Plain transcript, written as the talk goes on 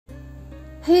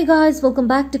Hey guys, welcome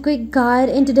back to Quick Guide.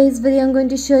 In today's video, I'm going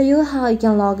to show you how you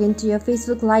can log into your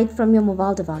Facebook Lite from your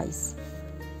mobile device.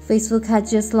 Facebook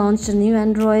has just launched a new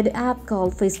Android app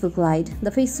called Facebook Lite. The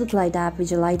Facebook Lite app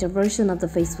is a lighter version of the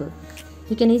Facebook.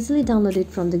 You can easily download it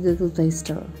from the Google Play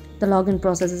Store. The login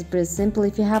process is pretty simple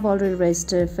if you have already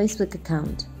registered a Facebook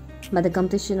account. By the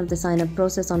completion of the sign-up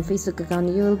process on Facebook account,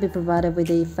 you will be provided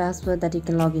with a password that you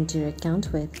can log into your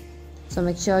account with. So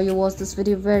make sure you watch this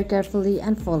video very carefully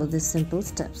and follow these simple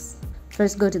steps.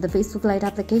 First, go to the Facebook Lite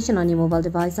application on your mobile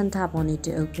device and tap on it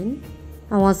to open.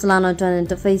 And once you land onto an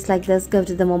interface like this, go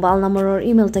to the mobile number or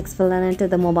email text field and enter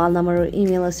the mobile number or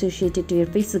email associated to your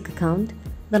Facebook account.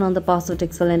 Then on the password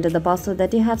text field, enter the password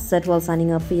that you have set while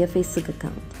signing up for your Facebook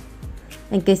account.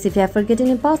 In case if you have forgotten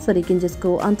your password, you can just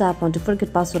go and tap onto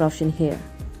Forget Password option here.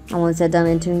 And once you're done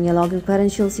entering your login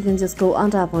credentials, you can just go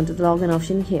and tap onto the login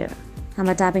option here. And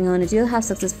by tapping on it, you'll have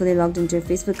successfully logged into your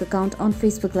Facebook account on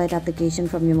Facebook Lite application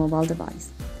from your mobile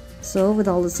device. So with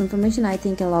all this information, I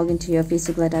think I'll log into your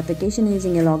Facebook Lite application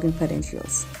using your login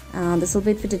credentials. And this will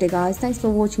be it for today guys. Thanks for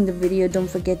watching the video. Don't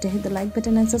forget to hit the like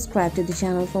button and subscribe to the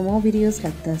channel for more videos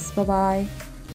like this. Bye bye.